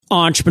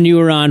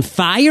Entrepreneur on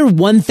Fire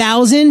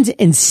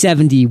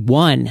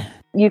 1071.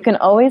 You can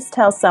always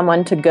tell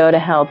someone to go to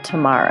hell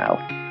tomorrow.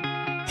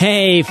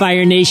 Hey,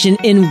 Fire Nation,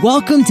 and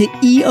welcome to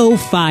EO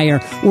Fire,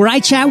 where I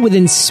chat with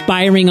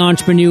inspiring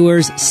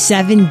entrepreneurs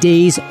 7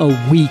 days a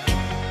week.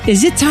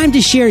 Is it time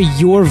to share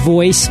your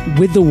voice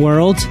with the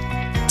world?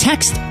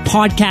 Text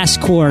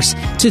podcast course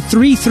to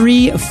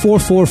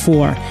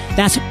 33444.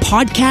 That's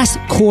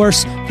podcast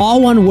course,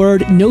 all one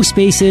word, no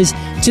spaces,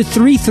 to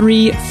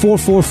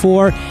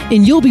 33444.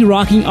 And you'll be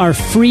rocking our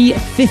free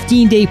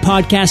 15-day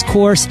podcast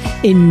course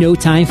in no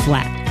time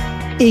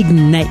flat.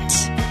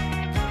 Ignite.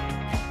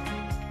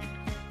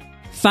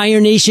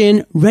 Fire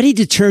Nation, ready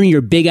to turn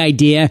your big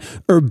idea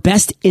or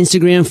best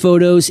Instagram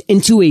photos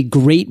into a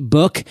great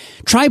book?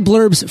 Try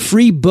Blurb's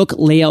free book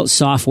layout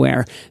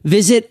software.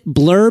 Visit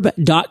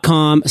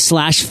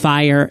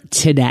blurb.com/fire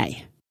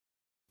today.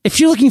 If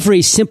you're looking for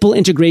a simple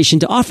integration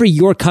to offer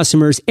your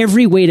customers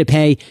every way to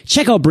pay,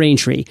 check out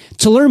Braintree.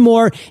 To learn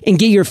more and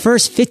get your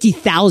first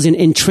 50,000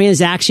 in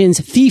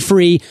transactions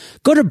fee-free,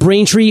 go to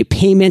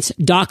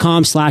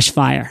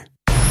braintreepayments.com/fire.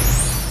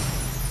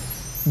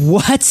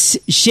 What's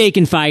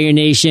shaking, Fire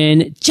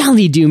Nation? John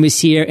Lee Dumas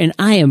here, and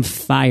I am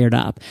fired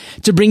up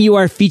to bring you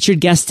our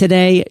featured guest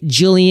today,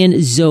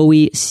 Gillian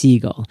Zoe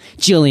Segal.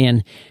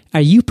 Gillian,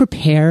 are you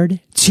prepared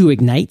to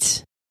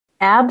ignite?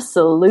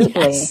 Absolutely.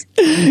 Yes.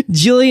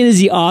 Gillian is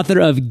the author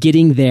of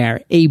Getting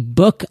There, a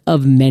book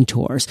of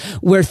mentors,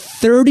 where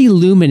 30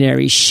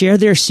 luminaries share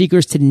their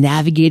secrets to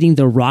navigating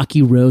the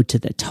rocky road to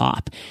the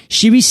top.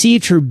 She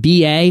received her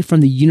BA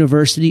from the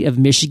University of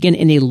Michigan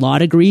and a law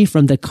degree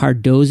from the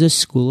Cardozo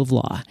School of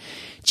Law.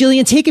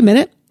 Gillian, take a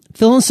minute,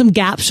 fill in some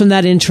gaps from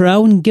that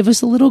intro, and give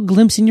us a little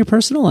glimpse in your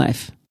personal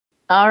life.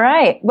 All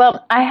right.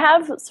 Well, I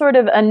have sort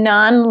of a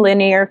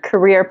non-linear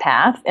career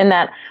path in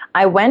that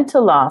I went to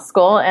law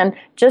school, and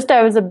just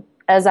as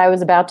I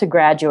was about to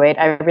graduate,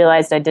 I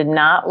realized I did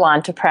not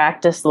want to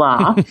practice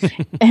law.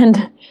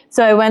 And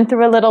so I went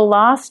through a little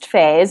lost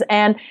phase,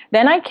 and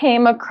then I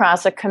came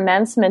across a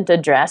commencement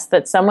address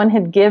that someone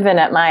had given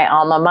at my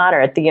alma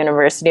mater at the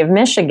University of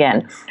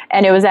Michigan.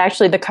 And it was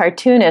actually the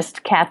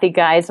cartoonist Kathy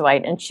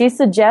Geiswhite, and she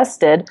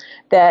suggested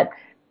that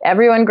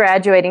everyone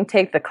graduating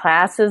take the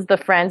classes, the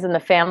friends, and the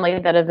family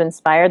that have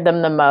inspired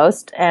them the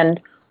most,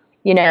 and,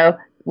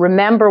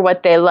 remember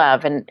what they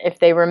love. And if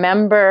they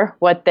remember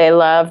what they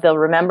love, they'll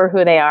remember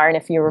who they are. And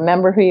if you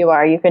remember who you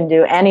are, you can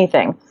do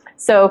anything.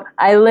 So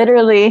I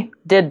literally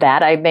did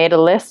that. I made a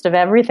list of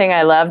everything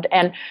I loved,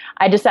 and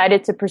I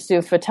decided to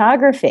pursue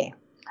photography,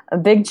 a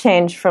big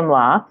change from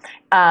law.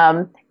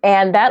 And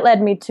that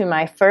led me to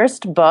my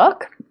first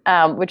book,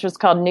 which was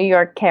called New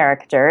York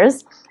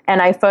Characters. And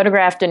I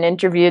photographed and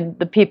interviewed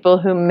the people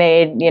who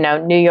made,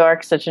 New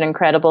York such an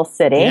incredible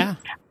city. Yeah.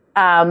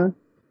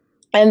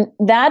 And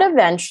that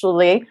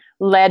eventually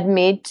led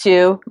me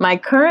to my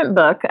current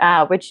book,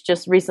 which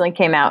just recently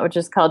came out, which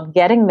is called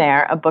Getting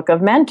There, a Book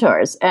of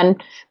Mentors.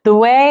 And the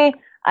way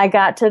I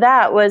got to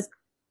that was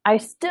I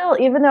still,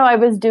 even though I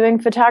was doing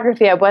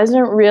photography, I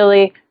wasn't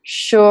really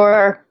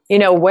sure,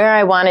 where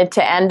I wanted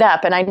to end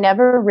up. And I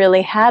never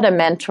really had a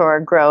mentor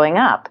growing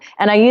up.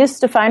 And I used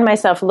to find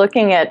myself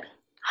looking at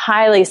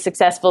highly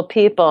successful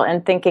people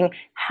and thinking,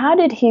 how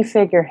did he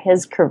figure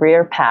his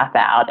career path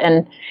out?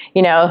 And,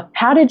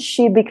 how did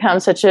she become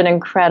such an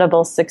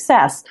incredible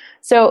success?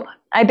 So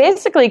I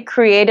basically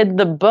created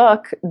the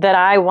book that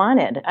I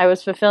wanted. I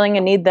was fulfilling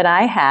a need that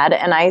I had,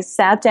 and I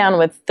sat down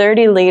with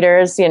 30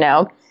 leaders,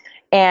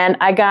 and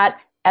I got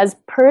as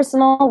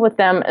personal with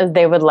them as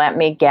they would let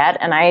me get.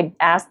 And I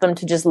asked them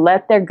to just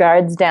let their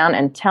guards down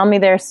and tell me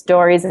their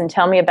stories and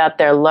tell me about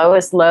their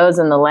lowest lows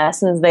and the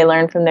lessons they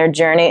learned from their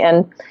journey.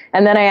 And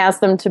then I asked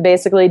them to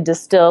basically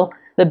distill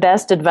the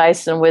best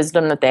advice and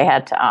wisdom that they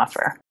had to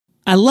offer.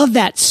 I love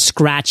that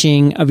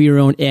scratching of your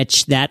own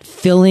itch, that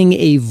filling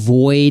a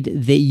void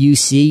that you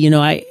see.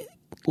 I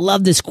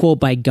love this quote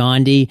by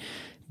Gandhi: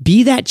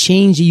 be that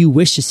change that you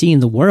wish to see in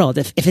the world.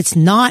 If it's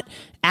not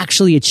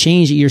actually a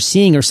change that you're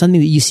seeing or something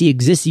that you see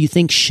exists that you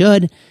think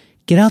should,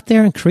 get out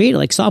there and create it.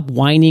 Like, stop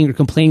whining or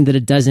complaining that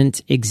it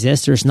doesn't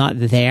exist or it's not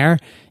there,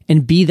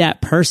 and be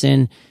that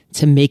person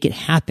to make it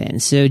happen.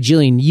 So,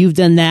 Gillian, you've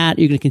done that.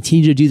 You're going to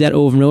continue to do that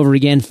over and over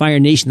again. Fire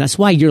Nation, that's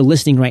why you're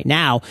listening right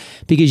now,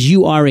 because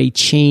you are a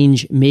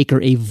change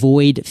maker, a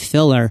void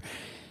filler.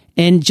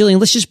 And Gillian,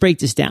 let's just break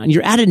this down.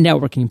 You're at a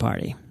networking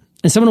party,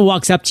 and someone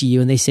walks up to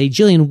you and they say,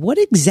 Gillian, what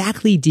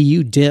exactly do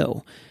you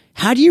do?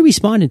 How do you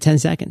respond in 10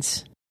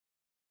 seconds?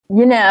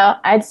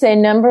 I'd say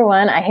number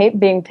one, I hate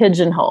being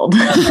pigeonholed.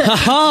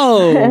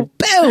 Oh,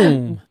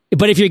 boom.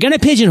 But if you're going to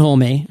pigeonhole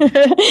me.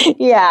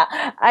 Yeah,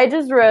 I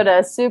just wrote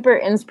a super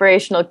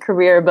inspirational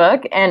career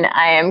book, and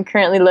I am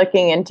currently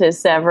looking into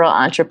several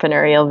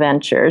entrepreneurial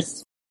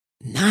ventures.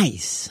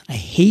 Nice. I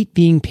hate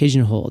being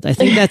pigeonholed. I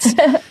think that's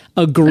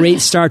a great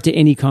start to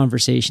any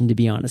conversation, to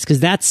be honest, because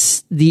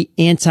that's the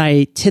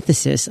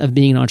antithesis of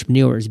being an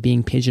entrepreneur, is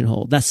being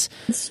pigeonholed. It's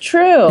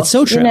true. It's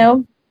so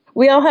true.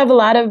 We all have a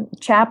lot of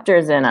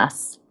chapters in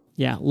us.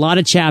 Yeah, a lot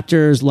of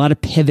chapters, a lot of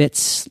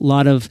pivots, a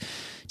lot of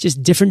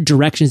just different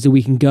directions that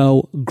we can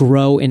go,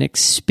 grow, and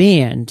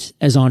expand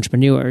as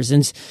entrepreneurs.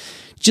 And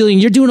Gillian,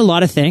 you're doing a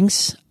lot of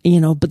things,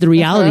 but the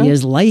reality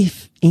is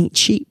life ain't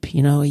cheap.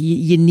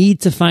 You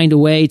need to find a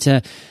way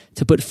to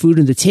put food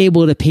on the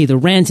table, to pay the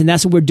rent. And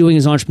that's what we're doing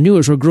as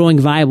entrepreneurs. We're growing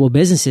viable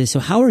businesses. So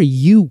how are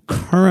you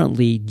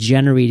currently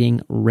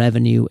generating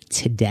revenue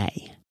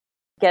today?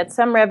 Get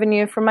some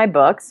revenue from my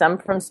book, some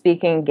from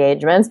speaking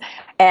engagements,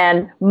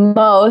 and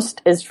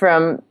most is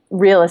from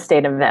real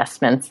estate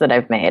investments that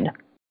I've made.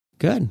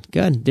 Good.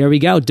 There we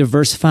go.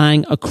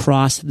 Diversifying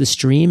across the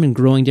stream and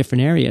growing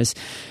different areas.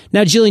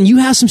 Now, Gillian, you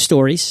have some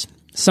stories.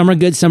 Some are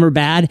good, some are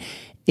bad.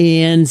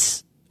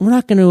 And we're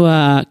not going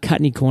to cut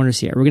any corners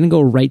here. We're going to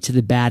go right to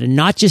the bad, and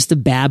not just the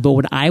bad, but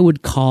what I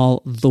would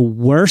call the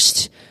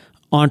worst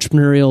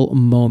entrepreneurial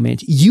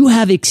moment you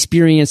have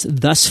experienced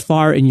thus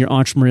far in your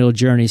entrepreneurial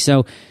journey.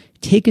 So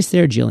take us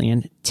there,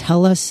 Gillian.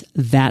 Tell us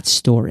that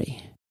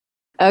story.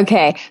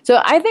 Okay.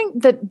 So I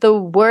think that the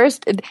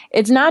worst,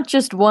 it's not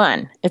just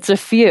one, it's a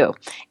few.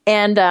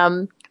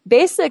 And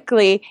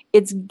basically,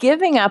 it's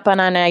giving up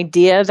on an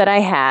idea that I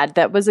had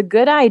that was a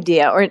good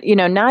idea, or,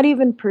 not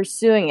even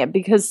pursuing it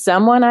because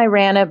someone I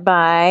ran it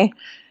by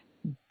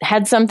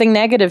had something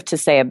negative to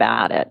say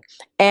about it.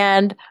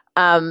 And,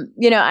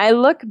 I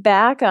look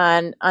back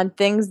on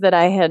things that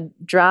I had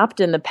dropped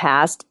in the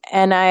past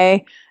and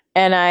I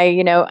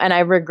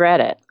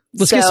regret it.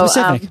 Let's get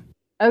specific.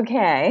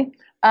 Okay.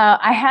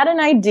 I had an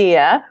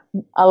idea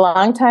a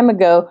long time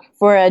ago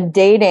for a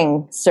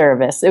dating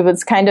service. It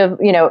was kind of,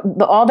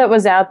 all that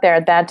was out there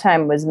at that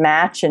time was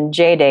Match and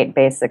JDate,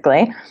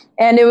 basically.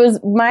 And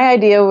my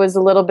idea was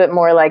a little bit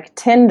more like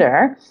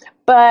Tinder,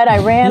 but I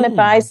ran it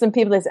by some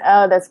people that said,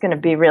 oh, that's going to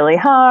be really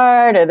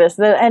hard, or this,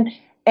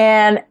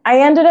 and I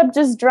ended up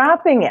just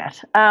dropping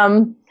it.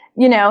 And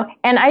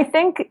I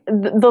think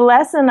the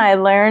lesson I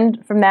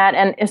learned from that,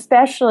 and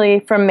especially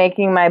from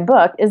making my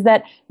book, is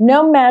that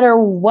no matter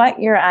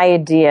what your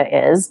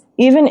idea is,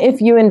 even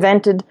if you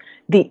invented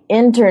the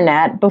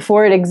internet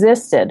before it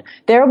existed,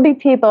 there will be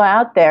people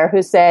out there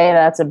who say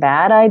that's a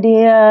bad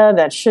idea,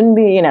 that shouldn't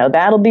be,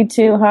 that'll be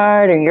too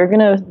hard, or you're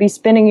going to be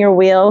spinning your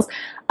wheels.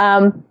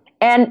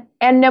 And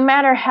no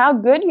matter how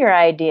good your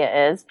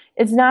idea is,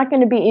 it's not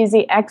going to be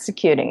easy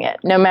executing it,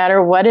 no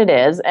matter what it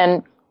is.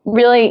 And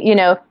really,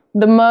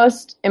 the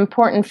most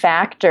important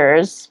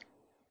factors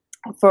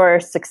for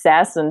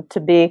success and to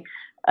be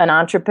an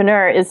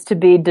entrepreneur is to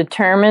be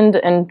determined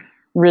and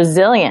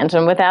resilient.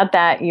 And without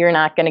that, you're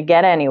not going to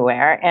get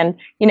anywhere. And,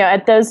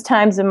 at those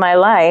times in my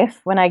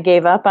life when I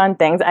gave up on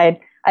things, I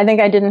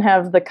think I didn't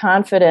have the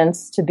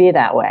confidence to be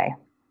that way.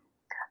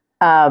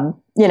 And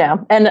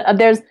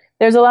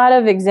there's a lot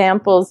of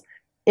examples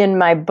in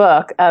my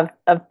book of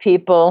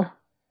people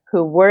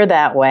who were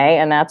that way.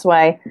 And that's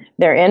why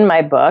they're in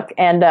my book.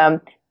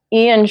 And,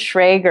 Ian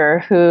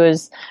Schrager,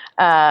 who's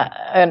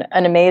an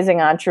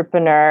amazing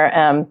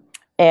entrepreneur,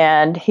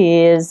 and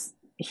he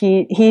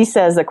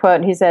says a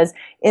quote. He says,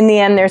 "In the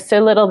end, there's so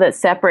little that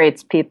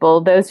separates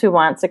people. Those who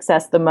want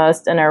success the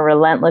most and are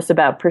relentless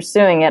about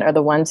pursuing it are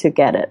the ones who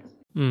get it."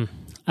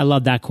 I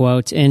love that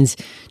quote. And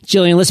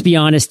Gillian, let's be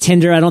honest,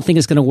 Tinder, I don't think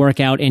it's going to work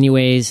out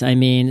anyways. I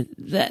mean,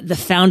 the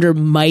founder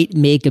might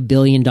make $1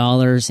 billion.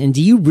 And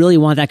do you really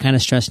want that kind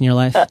of stress in your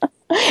life?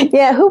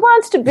 Yeah, who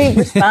wants to be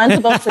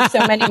responsible for so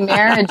many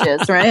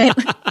marriages, right?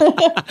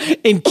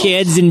 And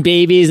kids and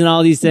babies and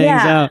all these things.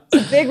 Yeah,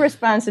 it's a big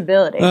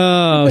responsibility.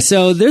 Oh,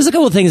 so there's a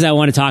couple of things I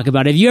want to talk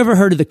about. Have you ever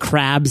heard of the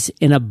crabs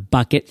in a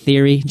bucket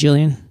theory,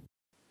 Gillian?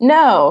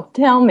 No,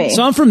 tell me.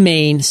 So I'm from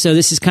Maine, so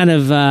this is kind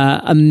of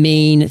a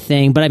Maine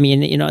thing, but I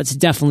mean, it's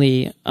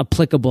definitely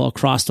applicable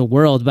across the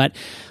world. But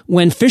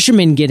when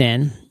fishermen get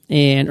in,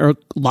 or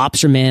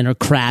lobstermen or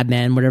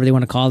crabmen, whatever they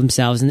want to call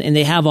themselves, and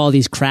they have all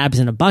these crabs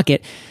in a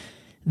bucket,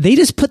 they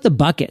just put the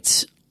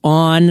buckets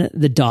on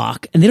the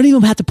dock, and they don't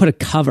even have to put a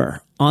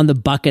cover on the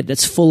bucket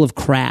that's full of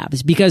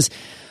crabs, because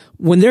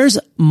when there's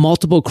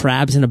multiple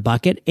crabs in a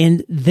bucket,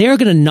 and they're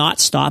going to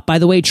not stop, by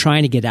the way,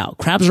 trying to get out.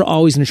 Crabs are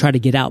always going to try to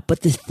get out.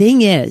 But the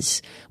thing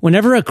is,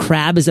 whenever a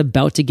crab is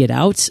about to get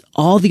out,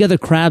 all the other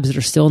crabs that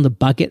are still in the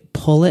bucket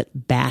pull it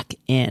back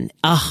in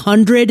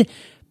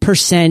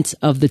 100%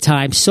 of the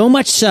time. So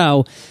much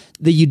so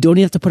that you don't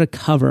even have to put a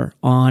cover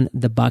on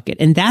the bucket.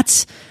 And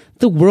that's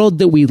the world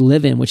that we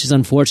live in, which is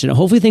unfortunate.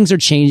 Hopefully things are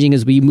changing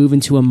as we move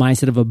into a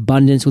mindset of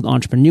abundance with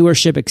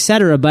entrepreneurship,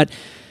 etc. But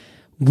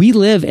we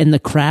live in the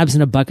crabs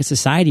in a bucket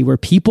society where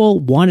people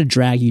want to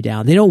drag you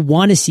down. They don't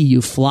want to see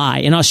you fly.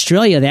 In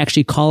Australia, they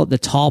actually call it the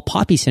tall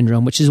poppy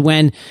syndrome, which is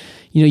when,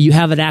 you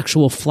have an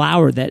actual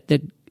flower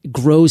that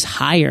grows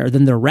higher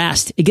than the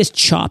rest. It gets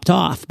chopped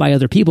off by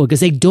other people because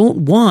they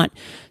don't want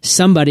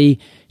somebody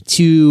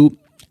to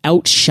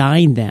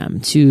outshine them,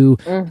 to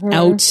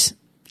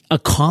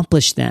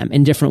accomplish them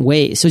in different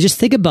ways. So just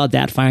think about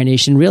that, Fire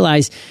Nation.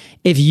 Realize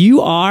if you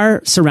are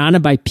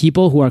surrounded by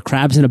people who are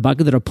crabs in a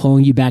bucket that are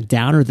pulling you back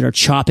down or that are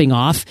chopping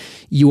off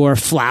your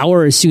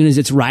flower as soon as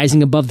it's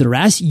rising above the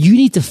rest, you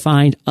need to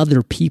find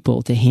other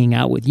people to hang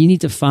out with. You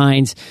need to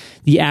find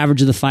the average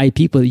of the 5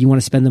 people that you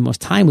want to spend the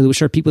most time with,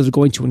 which are people that are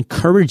going to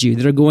encourage you,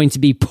 that are going to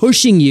be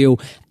pushing you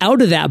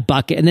out of that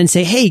bucket and then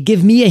say, hey,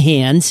 give me a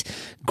hand,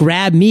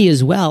 grab me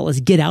as well. Let's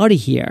get out of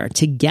here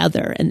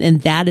together.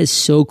 And that is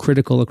so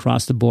critical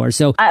across the board.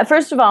 So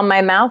first of all,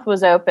 my mouth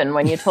was open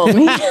when you told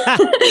me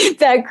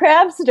that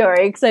crab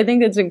story, because I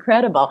think it's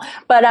incredible.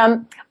 But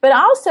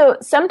also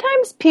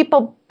sometimes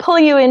people pull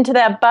you into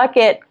that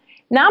bucket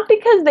not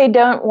because they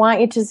don't want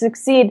you to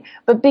succeed,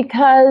 but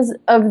because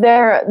of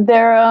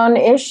their own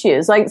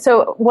issues. Like,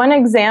 so one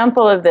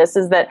example of this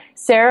is that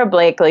Sarah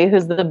Blakely,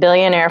 who's the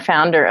billionaire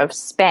founder of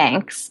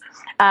Spanx,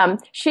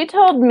 she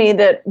told me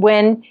that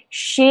when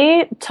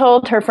she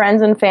told her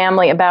friends and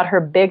family about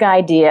her big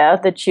idea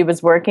that she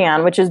was working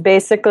on, which is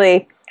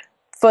basically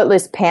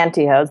footless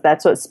pantyhose,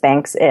 that's what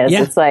Spanx is.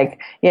 Yeah. It's like,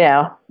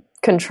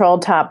 control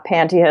top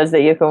pantyhose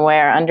that you can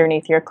wear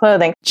underneath your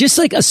clothing. Just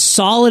like a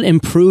solid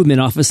improvement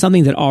off of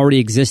something that already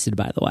existed,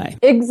 by the way.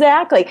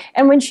 Exactly.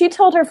 And when she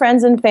told her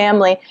friends and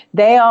family,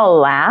 they all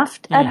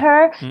laughed at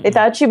her. They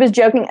thought she was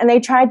joking, and they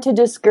tried to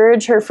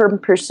discourage her from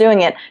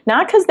pursuing it.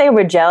 Not because they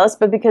were jealous,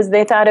 but because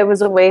they thought it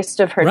was a waste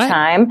of her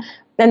time.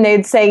 Then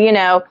they'd say,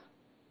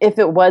 if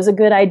it was a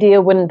good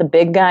idea, wouldn't the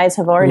big guys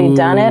have already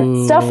done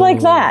it? Stuff like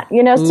that.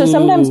 So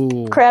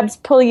sometimes crabs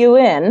pull you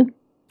in.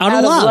 Out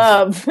of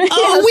love.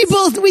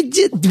 Oh, we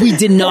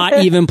did not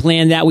even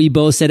plan that. We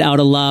both said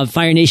out of love,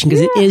 Fire Nation,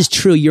 because it is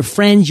true. Your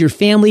friends, your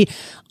family,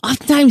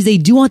 oftentimes they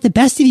do want the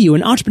best of you,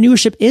 and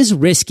entrepreneurship is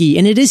risky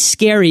and it is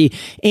scary,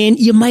 and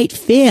you might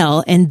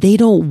fail, and they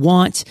don't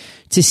want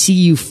to see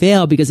you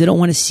fail because they don't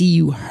want to see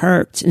you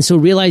hurt. And so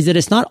realize that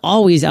it's not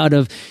always out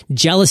of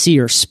jealousy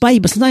or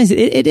spite, but sometimes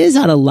it is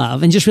out of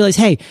love. And just realize,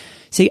 hey,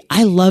 say,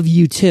 I love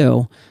you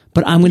too,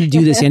 but I'm going to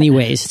do this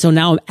anyways. So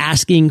now I'm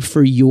asking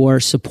for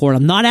your support.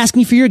 I'm not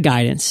asking for your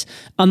guidance.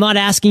 I'm not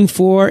asking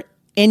for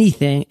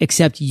anything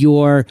except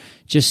your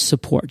just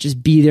support.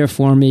 Just be there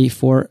for me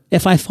for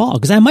if I fall,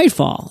 because I might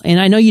fall. And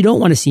I know you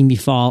don't want to see me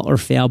fall or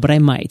fail, but I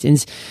might.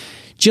 And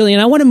Gillian,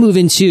 I want to move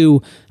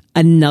into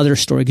another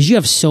story because you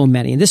have so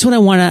many. And this one I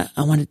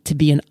want it to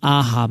be an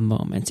aha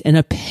moment, an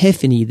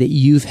epiphany that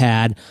you've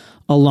had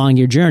along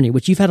your journey,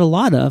 which you've had a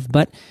lot of,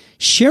 but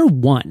share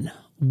one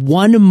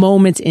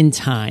moment in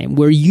time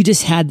where you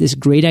just had this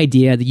great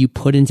idea that you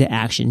put into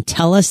action.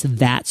 Tell us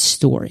that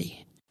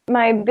story.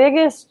 My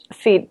biggest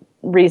feat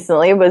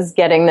recently was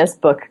getting this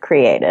book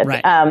created.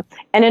 Right.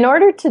 And in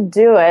order to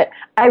do it,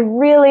 I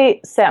really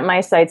set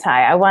my sights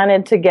high. I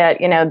wanted to get,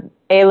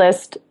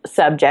 A-list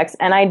subjects,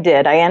 and I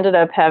did. I ended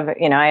up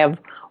having, I have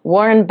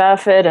Warren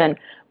Buffett and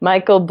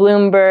Michael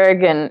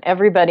Bloomberg and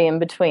everybody in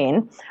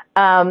between.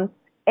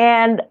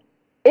 And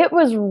it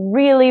was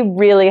really,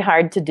 really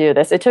hard to do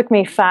this. It took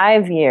me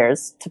 5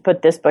 years to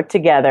put this book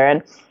together.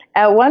 And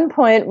at one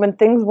point, when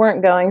things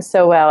weren't going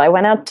so well, I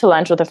went out to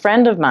lunch with a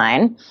friend of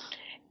mine,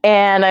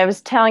 and I was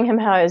telling him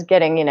how I was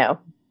getting,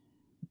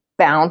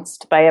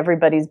 bounced by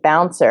everybody's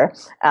bouncer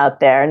out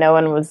there. No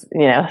one was,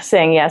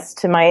 saying yes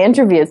to my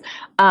interviews.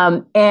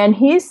 And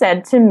he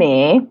said to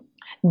me,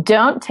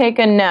 don't take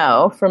a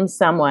no from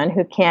someone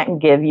who can't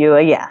give you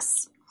a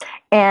yes.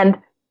 And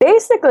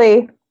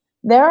basically,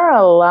 there are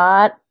a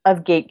lot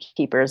of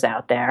gatekeepers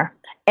out there,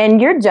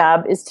 and your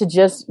job is to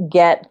just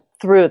get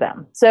through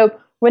them. So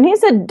when he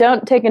said,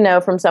 don't take a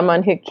no from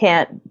someone who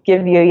can't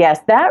give you a yes,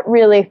 that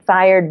really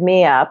fired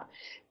me up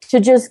to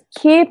just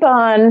keep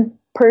on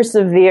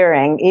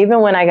persevering,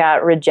 even when I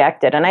got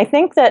rejected. And I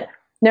think that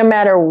no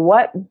matter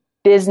what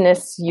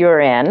business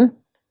you're in,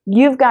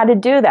 you've got to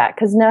do that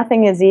because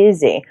nothing is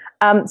easy.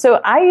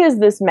 So I use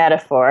this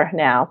metaphor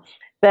now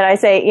that I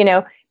say,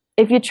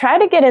 if you try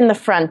to get in the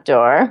front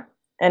door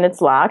and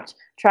it's locked,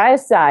 try a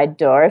side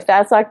door. If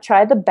that's locked,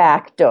 try the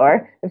back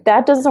door. If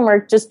that doesn't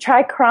work, just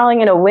try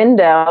crawling in a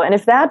window. And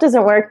if that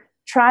doesn't work,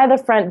 try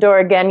the front door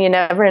again. You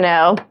never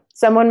know.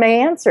 Someone may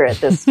answer it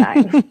this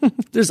time.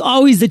 There's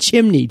always the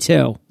chimney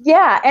too.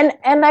 Yeah.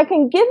 And I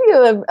can give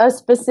you a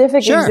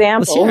specific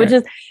example, which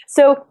is,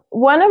 so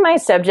one of my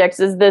subjects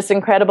is this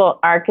incredible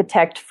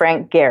architect,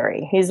 Frank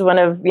Gehry. He's one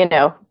of,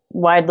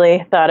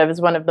 widely thought of as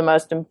one of the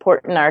most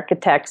important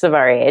architects of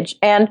our age.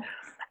 And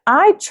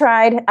I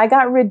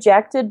got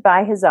rejected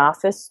by his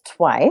office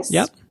twice.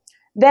 Yep.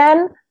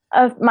 Then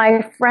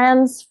my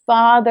friend's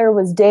father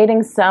was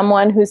dating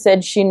someone who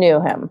said she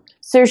knew him.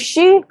 So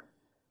she,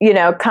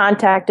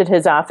 contacted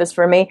his office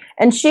for me,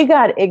 and she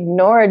got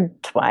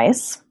ignored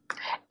twice.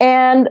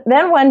 And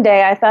then one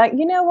day I thought,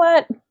 you know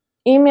what?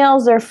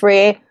 Emails are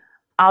free.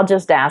 I'll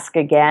just ask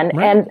again.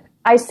 Right. And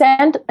I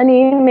sent an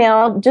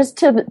email just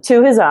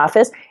to his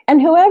office,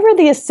 and whoever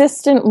the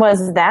assistant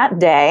was that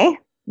day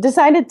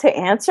decided to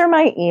answer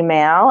my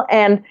email,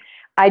 and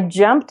I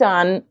jumped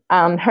on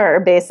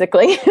her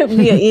basically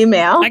via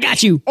email. I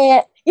got you.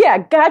 And, yeah,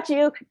 got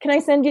you. Can I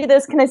send you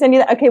this? Can I send you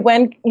that? Okay,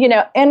 when,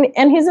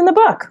 and he's in the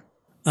book.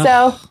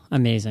 So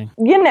amazing.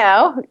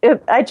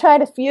 I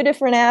tried a few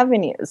different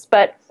avenues,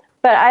 but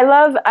I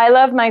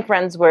love my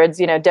friend's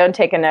words, don't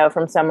take a no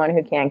from someone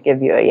who can't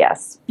give you a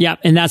yes. Yeah.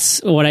 And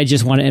that's what I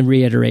just want to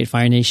reiterate,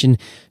 Fire Nation.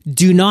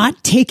 Do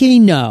not take a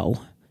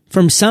no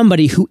from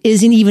somebody who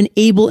isn't even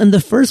able in the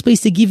first place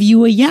to give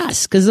you a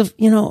yes. Because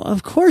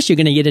of course you're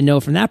going to get a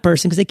no from that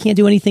person because they can't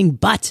do anything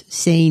but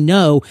say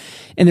no.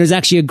 And there's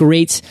actually a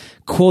great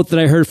quote that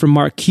I heard from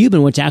Mark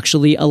Cuban, which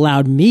actually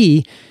allowed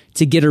me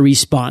to get a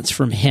response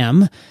from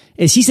him.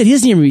 Is he said he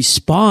doesn't even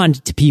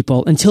respond to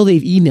people until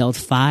they've emailed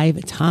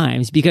 5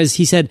 times, because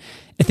he said,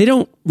 if they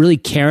don't really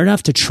care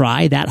enough to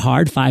try that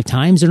hard 5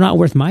 times, they're not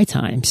worth my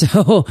time.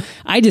 So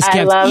I just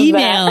kept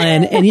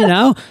emailing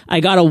and, I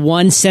got a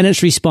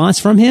 1-sentence response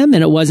from him,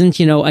 and it wasn't,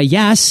 a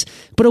yes,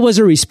 but it was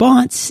a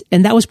response.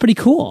 And that was pretty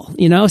cool,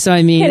 So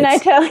I mean, can I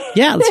tell you?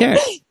 Yeah, let's hear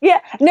it. Yeah,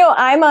 no,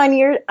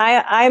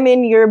 I'm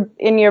in your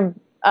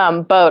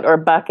boat or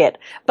bucket,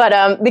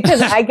 but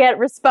because I get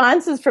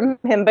responses from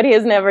him, but he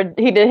hasn't right.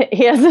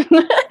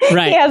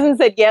 He hasn't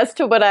said yes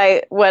to but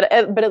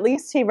at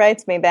least he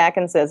writes me back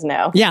and says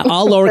no. Yeah,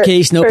 all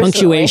lowercase, no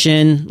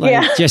punctuation.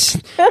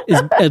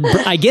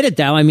 I get it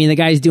though. I mean, the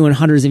guy's doing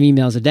hundreds of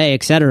emails a day,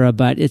 etc.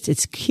 But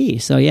it's key.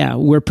 So yeah,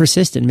 we're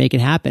persistent, make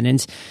it happen.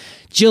 And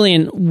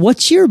Gillian,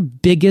 what's your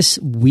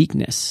biggest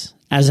weakness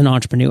as an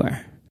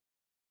entrepreneur?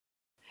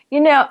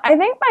 I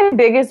think my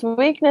biggest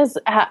weakness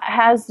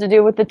has to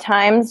do with the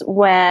times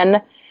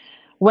when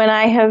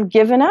I have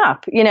given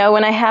up,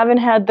 when I haven't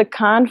had the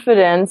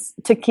confidence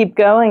to keep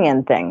going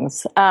in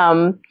things.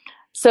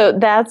 So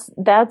that's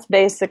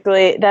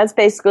basically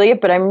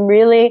it. But I'm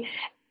really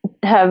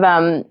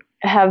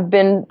have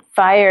been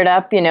fired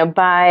up,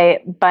 by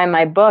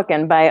my book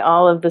and by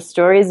all of the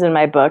stories in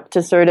my book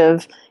to sort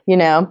of,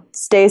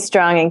 stay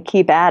strong and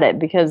keep at it,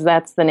 because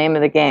that's the name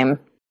of the game.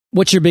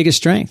 What's your biggest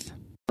strength?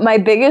 My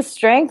biggest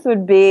strength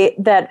would be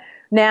that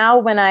now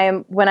when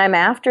I'm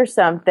after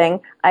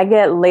something, I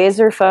get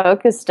laser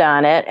focused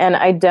on it and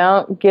I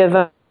don't give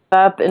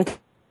up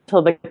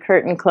until the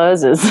curtain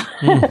closes.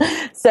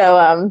 So,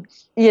 I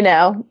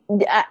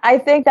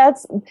think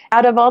that's,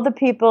 out of all the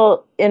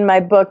people in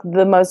my book,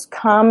 the most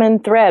common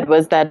thread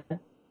was that,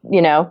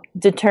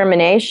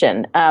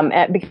 determination,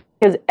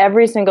 because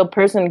every single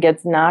person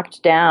gets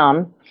knocked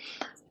down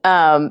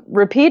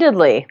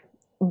repeatedly,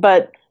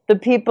 but the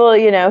people,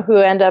 who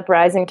end up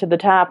rising to the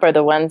top are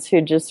the ones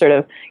who just sort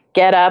of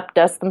get up,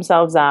 dust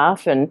themselves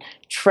off, and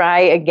try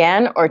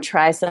again or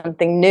try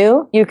something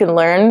new. You can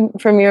learn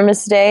from your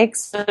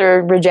mistakes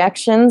or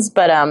rejections,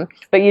 but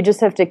you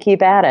just have to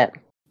keep at it.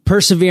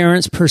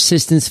 Perseverance,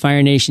 persistence,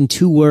 Fire Nation,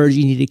 2 words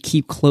you need to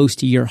keep close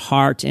to your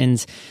heart.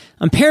 And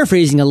I'm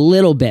paraphrasing a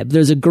little bit, but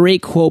there's a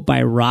great quote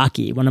by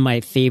Rocky, one of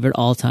my favorite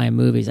all-time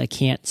movies. I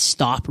can't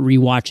stop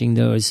rewatching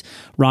those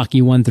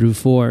Rocky 1 through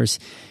 4s.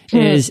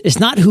 It's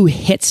not who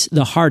hits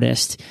the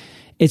hardest,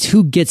 it's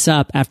who gets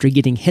up after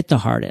getting hit the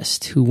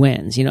hardest who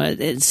wins.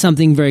 It's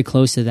something very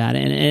close to that.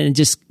 And it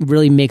just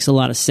really makes a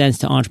lot of sense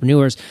to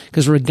entrepreneurs,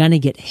 because we're going to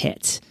get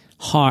hit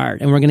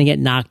hard and we're going to get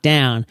knocked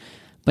down,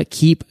 but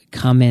keep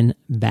coming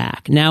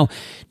back. Now,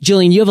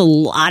 Gillian, you have a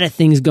lot of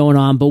things going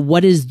on, but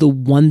what is the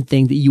one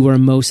thing that you are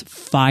most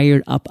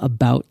fired up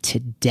about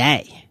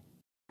today?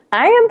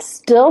 I am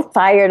still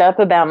fired up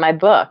about my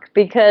book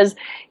because,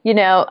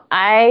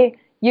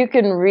 you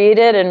can read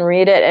it,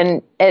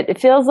 and it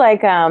feels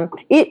like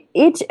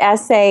each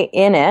essay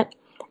in it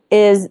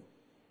is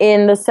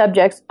in the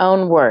subject's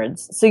own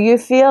words. So you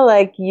feel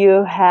like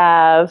you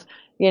have,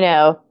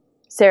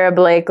 Sarah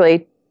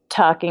Blakely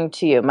talking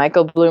to you,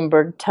 Michael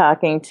Bloomberg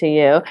talking to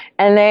you,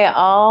 and they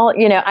all,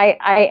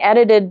 I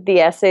edited the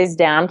essays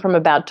down from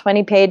about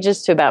 20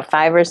 pages to about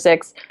 5 or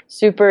 6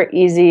 super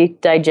easy,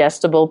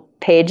 digestible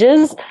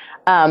pages.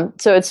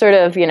 So it's sort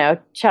of,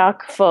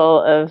 chock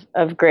full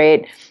of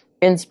great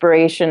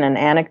inspiration and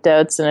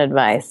anecdotes and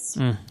advice.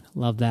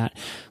 Love that.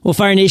 Well,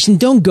 Fire Nation,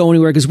 don't go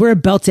anywhere because we're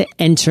about to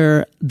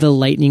enter the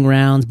lightning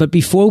round. But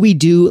before we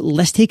do,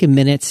 let's take a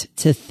minute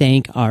to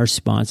thank our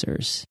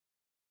sponsors.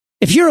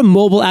 If you're a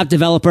mobile app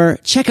developer,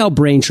 check out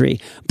Braintree.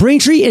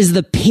 Braintree is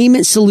the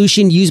payment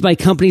solution used by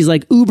companies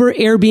like Uber,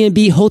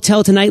 Airbnb,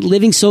 Hotel Tonight,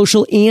 Living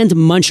Social, and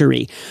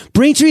Munchery.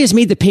 Braintree has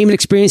made the payment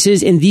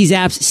experiences in these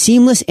apps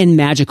seamless and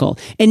magical.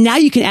 And now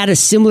you can add a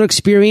similar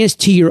experience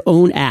to your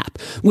own app.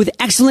 With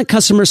excellent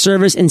customer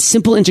service and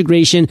simple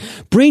integration,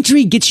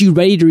 Braintree gets you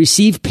ready to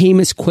receive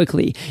payments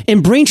quickly.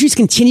 And Braintree's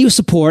continuous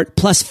support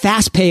plus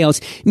fast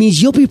payouts means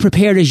you'll be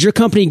prepared as your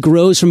company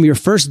grows from your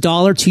first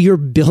dollar to your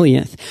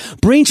billionth.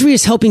 Braintree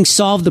is helping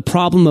solve the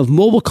problem of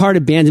mobile cart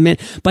abandonment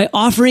by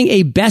offering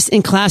a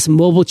best-in-class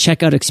mobile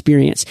checkout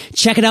experience.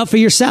 Check it out for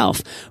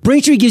yourself.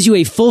 Braintree gives you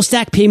a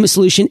full-stack payment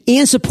solution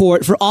and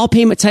support for all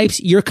payment types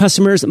your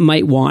customers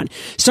might want.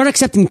 Start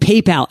accepting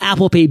PayPal,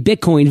 Apple Pay,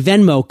 Bitcoin,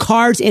 Venmo,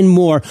 cards, and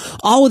more,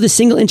 all with a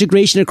single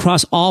integration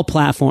across all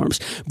platforms.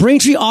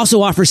 Braintree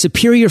also offers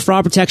superior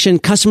fraud protection,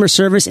 customer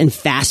service, and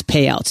fast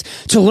payouts.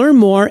 To learn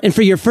more and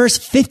for your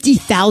first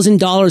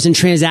 $50,000 in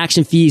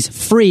transaction fees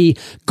free,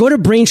 go to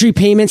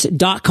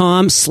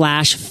BraintreePayments.com/fire.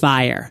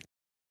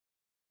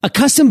 A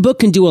custom book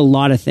can do a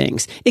lot of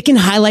things. It can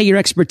highlight your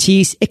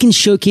expertise, it can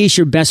showcase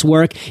your best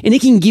work, and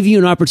it can give you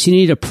an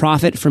opportunity to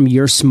profit from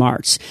your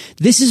smarts.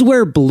 This is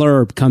where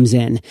Blurb comes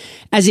in.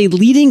 As a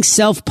leading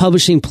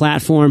self-publishing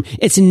platform,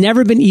 it's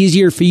never been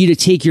easier for you to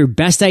take your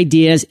best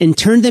ideas and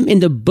turn them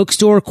into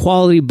bookstore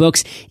quality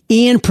books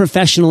and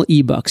professional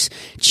ebooks.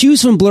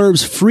 Choose from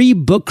Blurb's free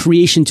book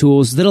creation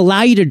tools that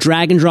allow you to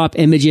drag and drop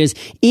images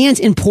and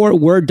import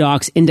Word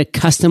docs into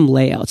custom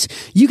layouts.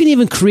 You can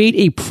even create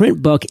a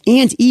print book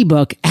and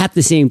ebook at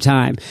the same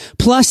time.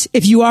 Plus,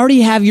 if you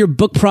already have your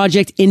book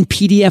project in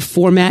PDF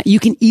format, you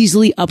can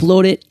easily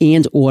upload it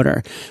and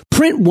order.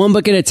 Print one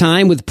book at a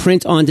time with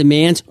print on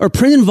demand, or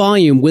print in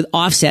volume with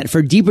offset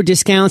for deeper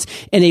discounts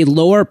and a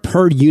lower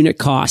per unit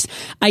cost.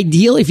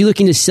 Ideal if you're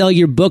looking to sell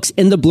your books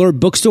in the Blurb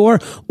bookstore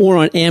or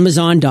on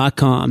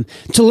Amazon.com.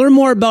 To learn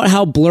more about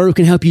how Blurb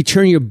can help you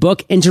turn your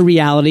book into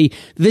reality,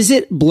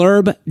 visit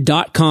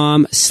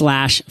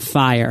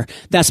blurb.com/fire.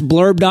 That's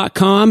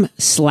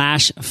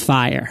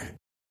blurb.com/fire.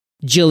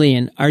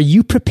 Gillian, are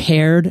you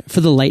prepared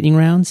for the lightning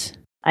rounds?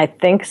 I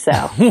think so.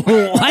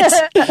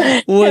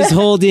 What was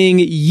holding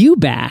you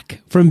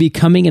back from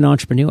becoming an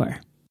entrepreneur?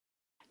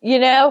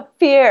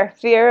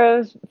 Fear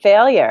of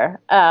failure.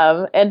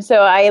 And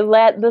so I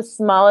let the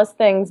smallest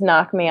things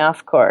knock me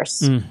off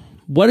course.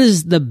 What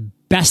is the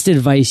best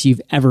advice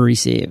you've ever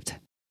received?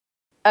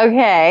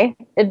 Okay.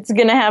 It's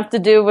going to have to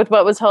do with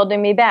what was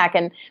holding me back.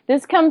 And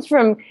this comes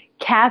from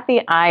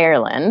Kathy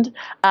Ireland.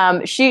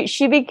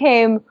 She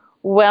became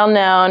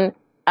well-known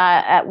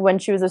when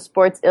she was a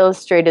Sports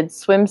Illustrated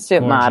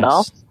swimsuit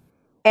model.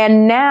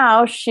 And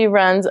now she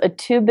runs a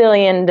 $2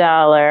 billion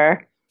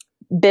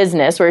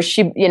business where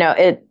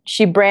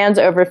she brands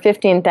over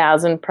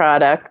 15,000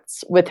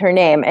 products with her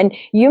name. And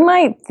you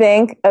might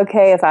think,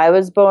 okay, if I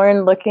was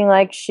born looking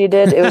like she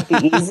did, it would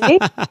be easy.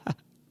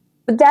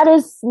 But that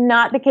is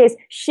not the case.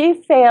 She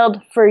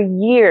failed for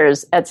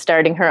years at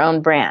starting her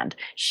own brand.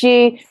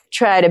 She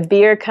tried a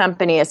beer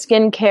company, a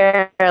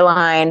skincare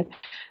line,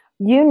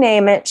 you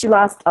name it. She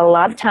lost a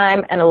lot of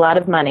time and a lot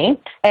of money.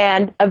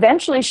 And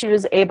eventually she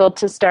was able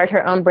to start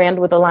her own brand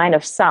with a line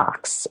of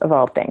socks, of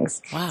all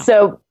things. Wow.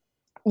 So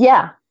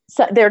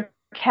they're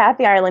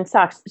Kathy Ireland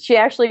socks. She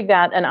actually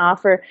got an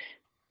offer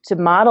to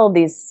model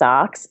these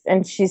socks.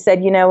 And she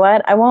said, you know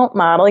what? I won't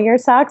model your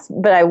socks,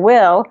 but I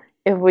will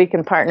if we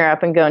can partner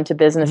up and go into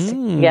business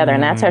together.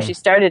 And that's how she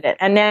started it.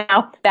 And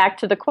now back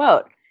to the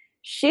quote.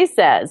 She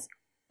says,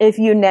 if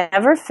you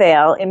never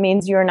fail, it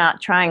means you're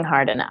not trying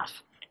hard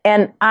enough.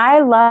 And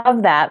I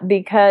love that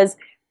because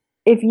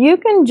if you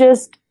can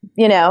just,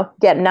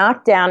 get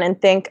knocked down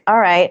and think, all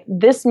right,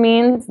 this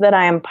means that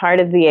I am part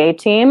of the A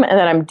team and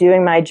that I'm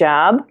doing my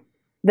job,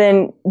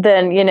 then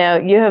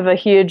you have a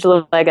huge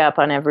leg up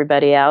on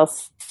everybody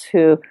else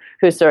who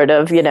sort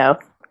of,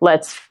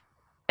 lets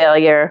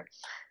failure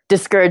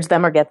discourage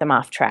them or get them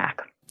off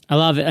track. I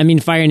love it. I mean,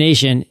 Fire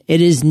Nation,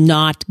 it is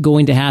not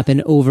going to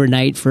happen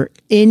overnight for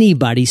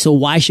anybody. So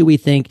why should we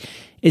think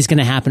it's going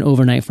to happen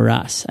overnight for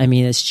us? I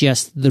mean, it's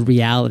just the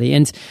reality.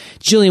 And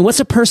Gillian,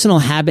 what's a personal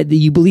habit that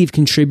you believe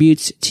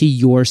contributes to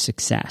your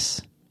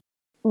success?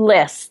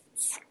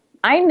 Lists.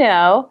 I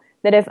know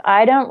that if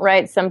I don't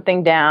write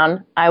something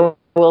down, I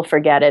will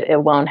forget it.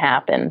 It won't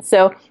happen.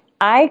 So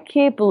I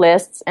keep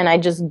lists and I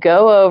just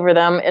go over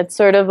them. It's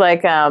sort of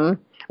like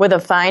with a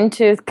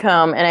fine-tooth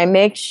comb, and I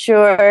make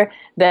sure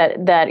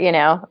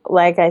that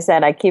like I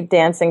said, I keep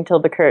dancing till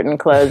the curtain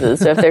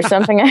closes. So if there's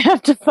something I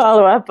have to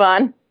follow up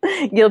on,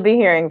 you'll be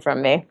hearing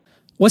from me.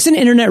 What's an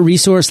internet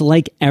resource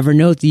like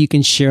Evernote that you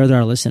can share with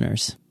our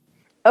listeners?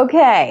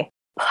 Okay.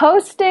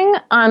 Posting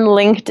on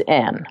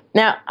LinkedIn.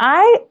 Now,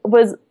 I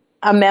was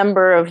a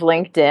member of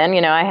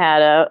LinkedIn. I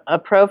had a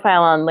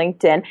profile on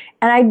LinkedIn,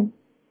 and I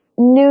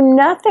knew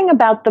nothing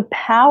about the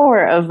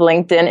power of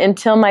LinkedIn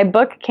until my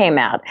book came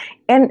out.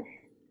 And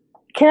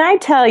can I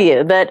tell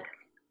you that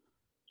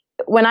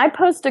when I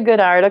post a good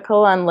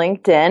article on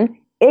LinkedIn,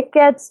 it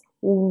gets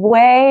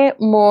way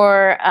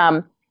more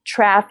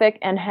traffic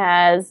and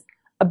has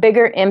a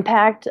bigger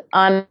impact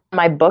on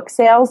my book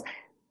sales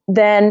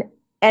than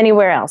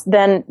anywhere else,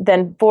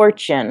 than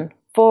Fortune,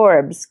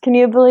 Forbes. Can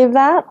you believe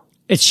that?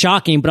 It's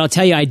shocking, but I'll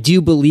tell you, I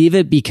do believe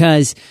it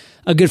because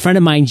a good friend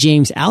of mine,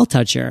 James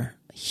Altucher,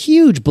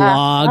 huge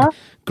blog,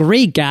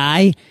 great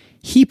guy.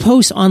 He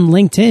posts on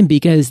LinkedIn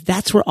because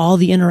that's where all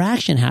the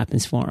interaction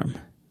happens for him.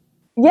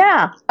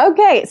 Yeah.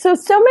 Okay. So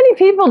many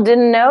people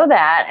didn't know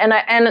that.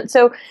 And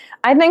so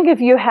I think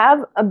if you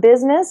have a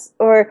business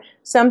or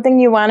something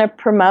you want to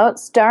promote,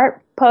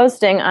 start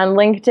posting on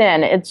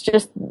LinkedIn. It's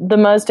just the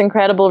most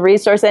incredible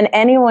resource, and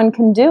anyone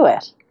can do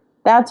it.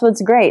 That's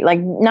what's great. Like,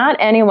 not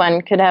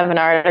anyone could have an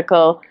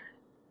article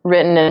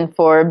written in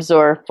Forbes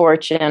or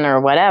Fortune or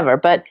whatever,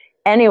 but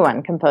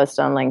anyone can post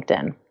on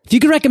LinkedIn. If you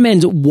could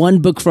recommend one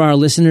book for our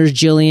listeners,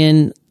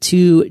 Gillian,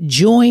 to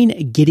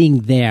join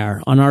Getting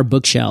There on our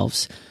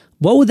bookshelves,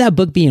 what would that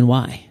book be and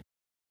why?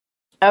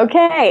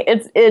 Okay,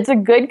 it's a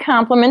good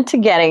compliment to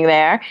Getting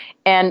There,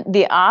 and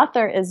the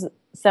author is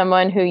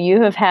someone who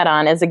you have had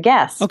on as a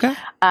guest. Okay.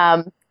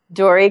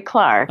 Dory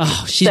Clark.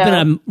 Oh, she's been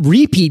a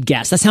repeat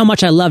guest. That's how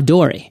much I love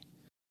Dory.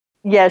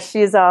 Yes,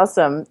 she's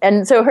awesome.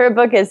 And so her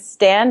book is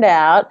Stand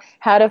Out,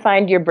 How to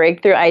Find Your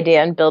Breakthrough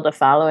Idea and Build a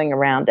Following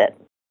Around It.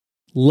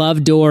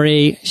 Love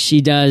Dory.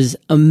 She does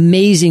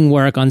amazing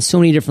work on so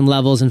many different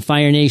levels. And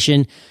Fire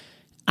Nation,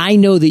 I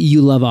know that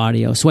you love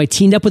audio, so I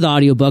teamed up with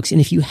audiobooks.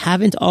 And if you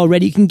haven't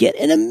already, you can get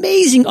an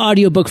amazing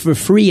audiobook for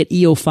free at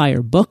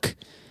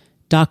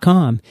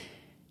eofirebook.com.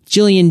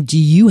 Gillian, do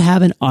you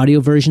have an audio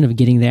version of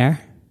Getting There?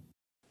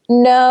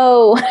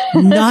 No.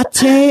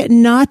 Nate.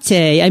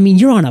 I mean,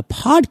 you're on a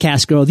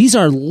podcast, girl. These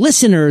are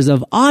listeners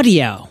of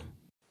audio.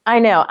 I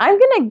know. I'm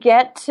going to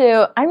get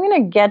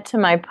to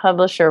my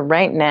publisher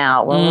right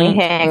now when we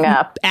hang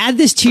up. Add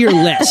this to your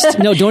list.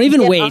 No, don't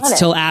even wait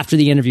till after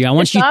the interview. I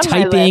want you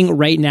typing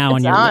right now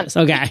on your list.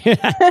 Okay.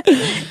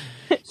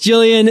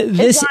 Gillian,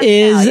 this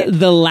is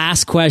the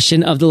last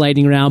question of the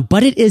lightning round,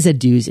 but it is a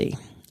doozy.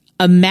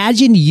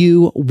 Imagine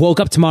you woke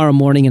up tomorrow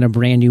morning in a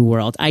brand new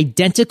world,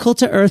 identical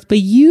to Earth, but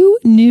you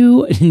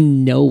knew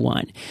no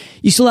one.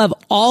 You still have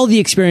all the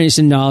experience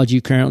and knowledge you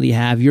currently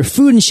have. Your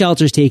food and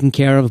shelter is taken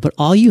care of, but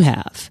all you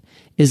have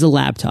is a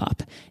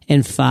laptop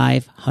and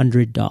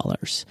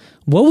 $500.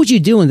 What would you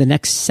do in the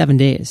next 7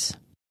 days?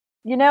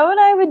 You know what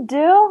I would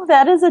do?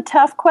 That is a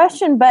tough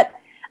question, but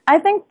I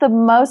think the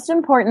most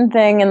important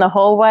thing in the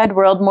whole wide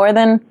world, more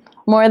than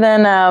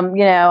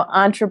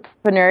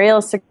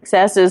entrepreneurial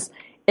success,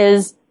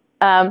 is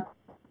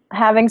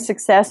having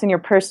success in your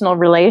personal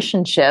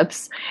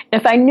relationships.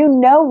 If I knew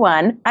no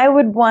one, I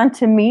would want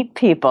to meet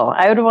people.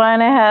 I would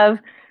want to have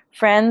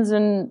friends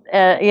and,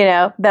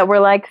 that were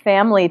like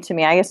family to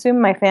me. I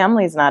assume my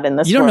family's not in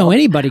this You don't world, know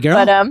anybody, girl.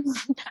 But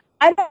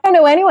I don't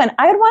know anyone.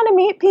 I would want to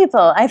meet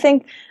people. I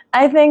think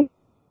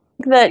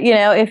that,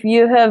 if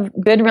you have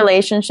good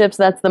relationships,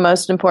 that's the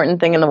most important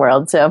thing in the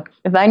world. So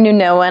if I knew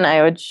no one,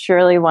 I would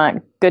surely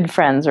want good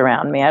friends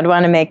around me. I'd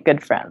want to make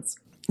good friends.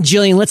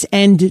 Gillian, let's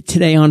end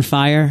today on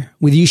fire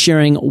with you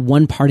sharing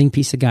one parting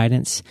piece of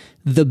guidance,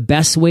 the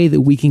best way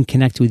that we can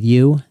connect with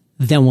you,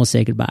 then we'll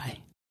say goodbye.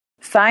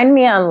 Find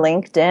me on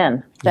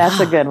LinkedIn.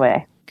 That's a good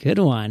way. Good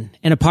one.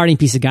 And a parting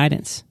piece of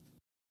guidance.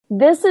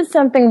 This is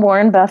something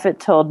Warren Buffett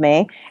told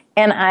me,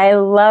 and I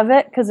love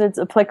it because it's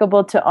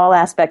applicable to all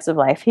aspects of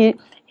life. He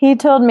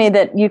told me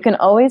that you can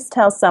always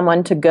tell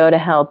someone to go to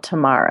hell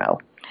tomorrow.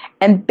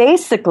 And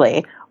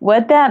basically,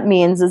 what that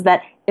means is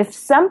that if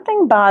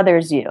something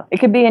bothers you, it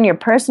could be in your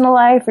personal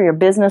life or your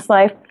business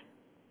life,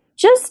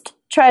 just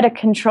try to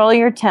control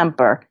your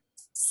temper.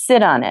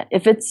 Sit on it.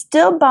 If it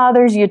still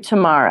bothers you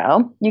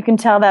tomorrow, you can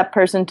tell that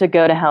person to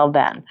go to hell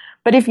then.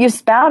 But if you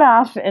spout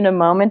off in a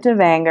moment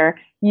of anger,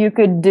 you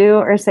could do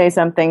or say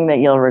something that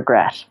you'll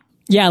regret.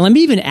 Yeah, let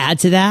me even add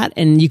to that,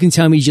 and you can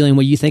tell me, Gillian,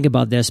 what you think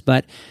about this.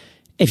 But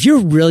if you're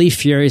really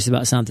furious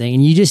about something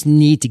and you just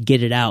need to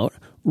get it out,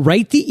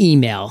 write the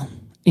email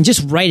and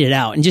just write it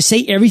out and just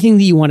say everything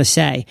that you want to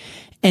say.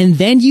 And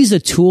then use a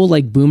tool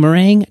like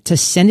Boomerang to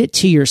send it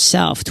to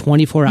yourself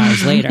 24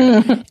 hours later.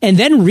 And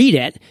then read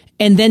it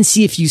and then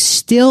see if you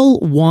still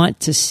want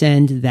to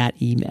send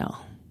that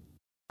email.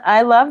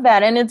 I love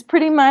that. And it's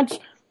pretty much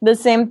the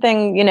same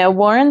thing,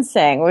 Warren's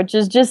saying, which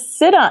is just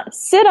sit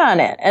on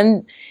it.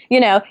 And,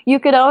 you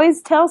could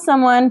always tell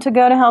someone to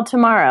go to hell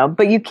tomorrow,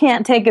 but you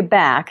can't take it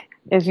back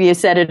if you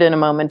said it in a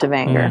moment of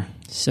anger.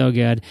 So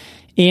good.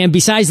 And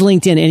besides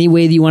LinkedIn, any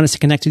way that you want us to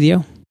connect with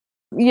you?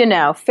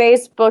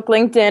 Facebook,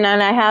 LinkedIn,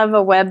 and I have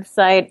a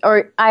website,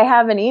 or I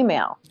have an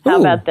email. How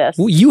about this?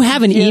 You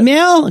have an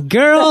email?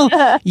 Girl,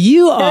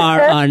 you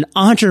are an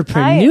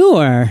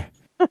entrepreneur.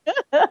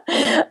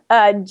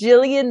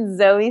 Gillian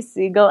Zoe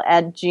Segal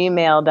at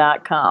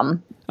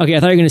gmail.com. Okay, I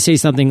thought you were going to say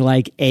something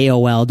like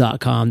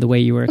AOL.com, the way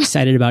you were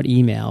excited about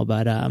email,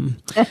 but I'm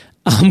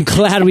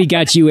glad we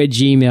got you at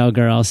Gmail,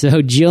 girl.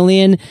 So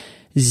Gillian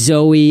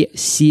Zoe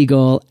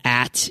Segal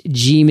at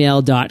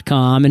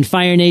gmail.com. And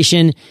Fire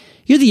Nation,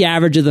 you're the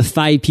average of the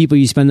 5 people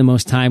you spend the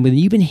most time with. And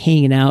you've been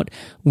hanging out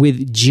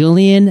with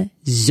Gillian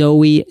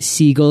Zoe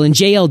Segal and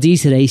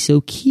JLD today.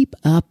 So keep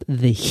up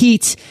the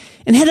heat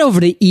and head over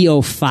to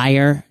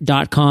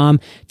eofire.com.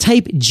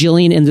 Type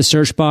Gillian in the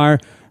search bar.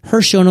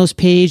 Her show notes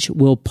page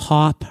will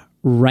pop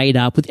right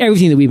up with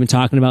everything that we've been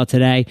talking about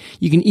today.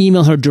 You can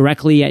email her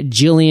directly at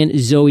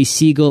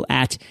GillianZoeSegal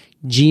at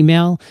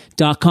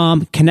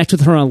gmail.com. Connect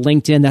with her on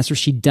LinkedIn. That's where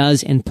she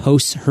does and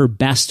posts her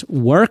best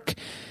work.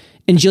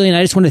 And Gillian,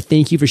 I just want to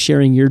thank you for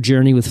sharing your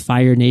journey with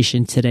Fire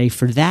Nation today.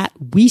 For that,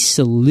 we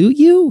salute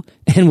you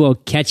and we'll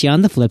catch you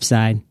on the flip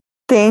side.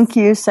 Thank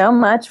you so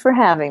much for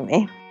having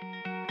me.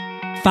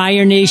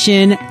 Fire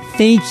Nation,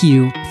 thank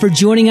you for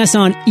joining us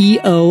on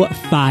EO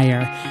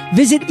Fire.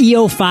 Visit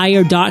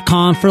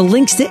eofire.com for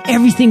links to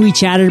everything we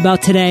chatted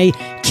about today,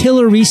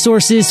 killer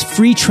resources,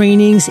 free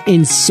trainings,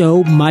 and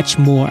so much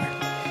more.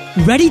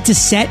 Ready to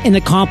set and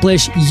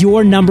accomplish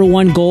your number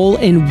one goal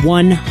in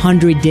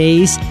 100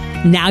 days?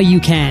 Now you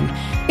can.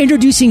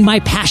 Introducing my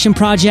passion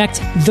project,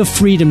 The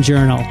Freedom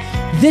Journal.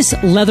 This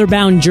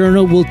leather-bound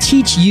journal will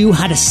teach you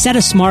how to set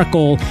a SMART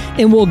goal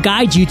and will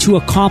guide you to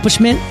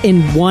accomplishment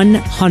in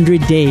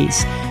 100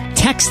 days.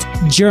 Text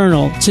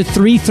journal to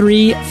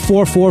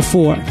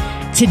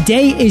 33444.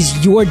 Today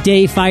is your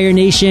day, Fire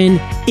Nation.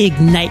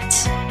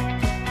 Ignite.